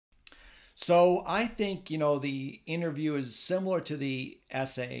So I think, the interview is similar to the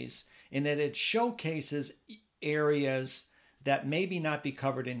essays in that it showcases areas that maybe not be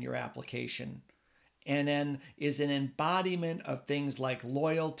covered in your application, and then is an embodiment of things like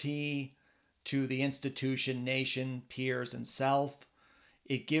loyalty to the institution, nation, peers, and self.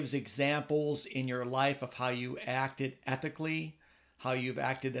 It gives examples in your life of how you acted ethically, how you've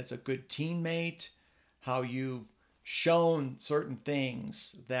acted as a good teammate, how you've shown certain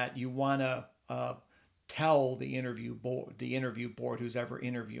things that you want to tell the interview board who's ever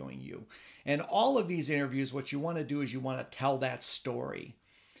interviewing you. And all of these interviews, what you want to do is you want to tell that story.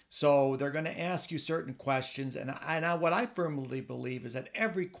 So they're going to ask you certain questions, and what I firmly believe is that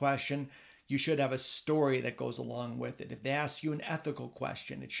every question you should have a story that goes along with it. If they ask you an ethical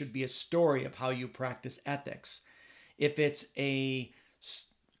question, it should be a story of how you practice ethics. If it's a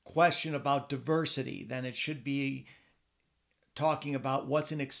question about diversity, then it should be talking about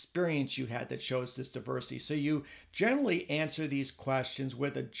what's an experience you had that shows this diversity. So you generally answer these questions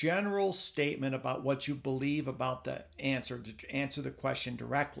with a general statement about what you believe about the answer, to answer the question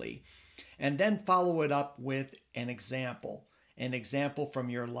directly, and then follow it up with an example from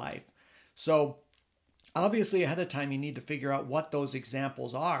your life. So obviously ahead of time you need to figure out what those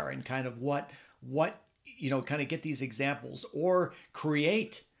examples are and kind of what kind of get these examples or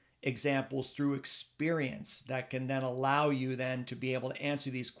create examples through experience that can then allow you then to be able to answer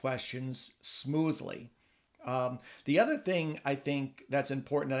these questions smoothly. The other thing I think that's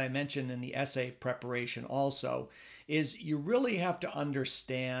important that I mentioned in the essay preparation also is you really have to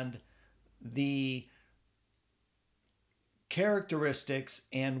understand the characteristics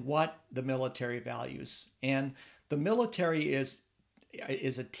and what the military values. And the military is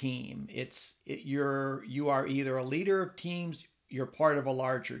a team. You are either a leader of teams, you're part of a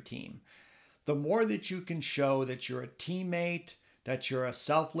larger team. The more that you can show that you're a teammate, that you're a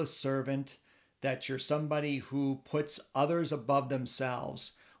selfless servant, that you're somebody who puts others above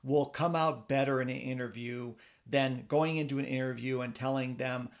themselves, will come out better in an interview than going into an interview and telling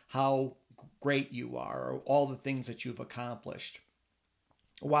them how great you are or all the things that you've accomplished.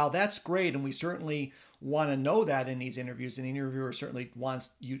 While that's great, and we certainly want to know that in these interviews, and the interviewer certainly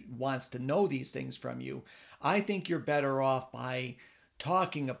wants to know these things from you, I think you're better off by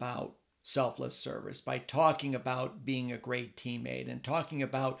talking about selfless service, by talking about being a great teammate, and talking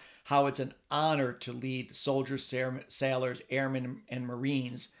about how it's an honor to lead soldiers, sailors, airmen, and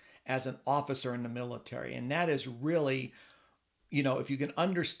Marines as an officer in the military. And that is really, if you can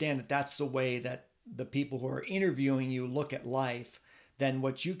understand that that's the way that the people who are interviewing you look at life, then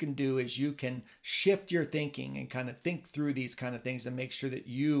what you can do is you can shift your thinking and kind of think through these kind of things and make sure that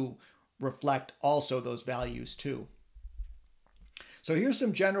you reflect also those values too. So here's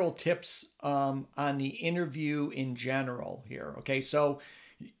some general tips on the interview in general here. Okay, so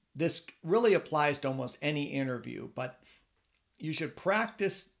this really applies to almost any interview, but you should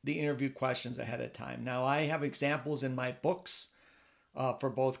practice the interview questions ahead of time. Now, I have examples in my books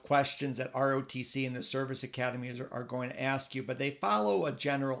for both questions that ROTC and the Service Academies are going to ask you, but they follow a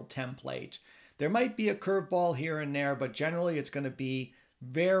general template. There might be a curveball here and there, but generally it's going to be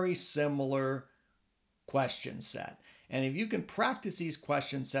very similar question set. And if you can practice these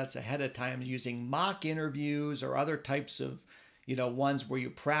question sets ahead of time using mock interviews or other types of, ones where you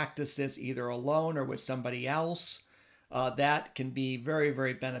practice this either alone or with somebody else, that can be very,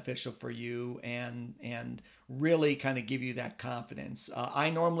 very beneficial for you and really kind of give you that confidence. I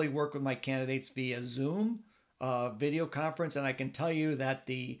normally work with my candidates via Zoom video conference, and I can tell you that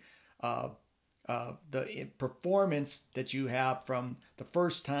the performance that you have from the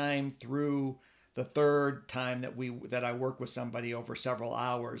first time through the third time that I work with somebody over several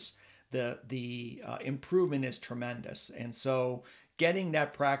hours, the improvement is tremendous. And so getting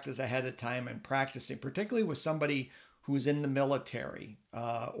that practice ahead of time and practicing, particularly with somebody who's in the military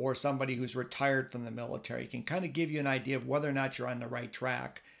or somebody who's retired from the military, can kind of give you an idea of whether or not you're on the right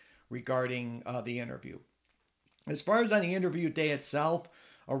track regarding the interview. As far as on the interview day itself,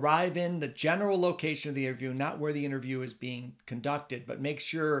 arrive in the general location of the interview, not where the interview is being conducted, but make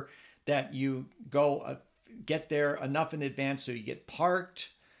sure that you get there enough in advance so you get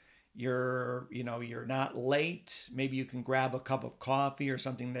parked. You're not late. Maybe you can grab a cup of coffee or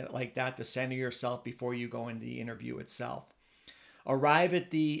something like that to center yourself before you go into the interview itself. Arrive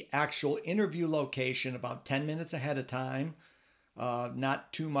at the actual interview location about 10 minutes ahead of time,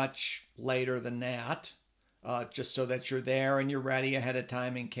 not too much later than that, just so that you're there and you're ready ahead of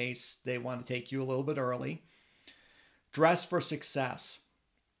time in case they want to take you a little bit early. Dress for success.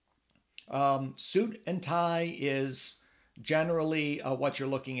 Suit and tie is generally what you're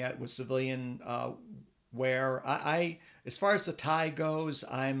looking at with civilian wear. I As far as the tie goes,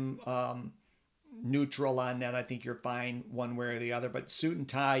 I'm neutral on that. I think you're fine one way or the other, but suit and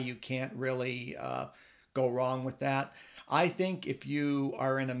tie, you can't really go wrong with that. I think if you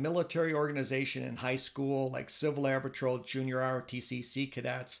are in a military organization in high school, like Civil Air Patrol, Junior ROTC, Sea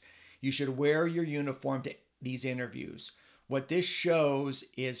Cadets, you should wear your uniform to these interviews. What this shows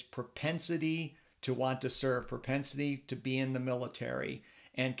is propensity to want to serve, propensity to be in the military,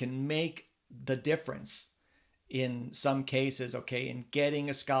 and can make the difference in some cases, okay, in getting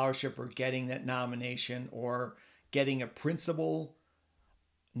a scholarship or getting that nomination or getting a principal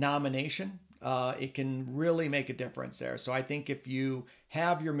nomination. It can really make a difference there. So I think if you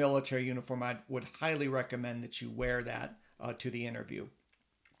have your military uniform, I would highly recommend that you wear that to the interview.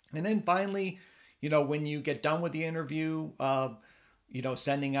 And then finally, when you get done with the interview,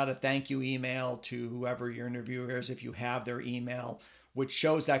 sending out a thank you email to whoever your interviewer is, if you have their email, which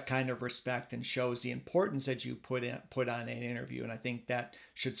shows that kind of respect and shows the importance that you put on an interview. And I think that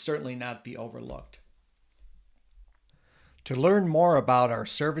should certainly not be overlooked. To learn more about our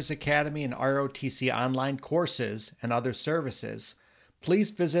Service Academy and ROTC online courses and other services,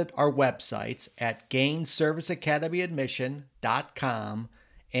 please visit our websites at gainserviceacademyadmission.com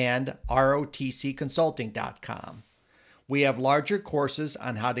and rotcconsulting.com. We have larger courses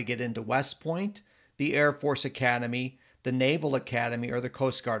on how to get into West Point, the Air Force Academy, the Naval Academy, or the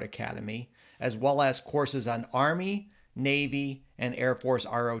Coast Guard Academy, as well as courses on Army, Navy, and Air Force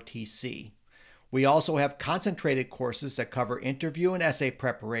ROTC. We also have concentrated courses that cover interview and essay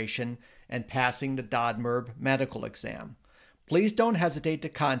preparation and passing the DODMERB medical exam. Please don't hesitate to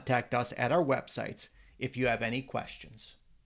contact us at our websites if you have any questions.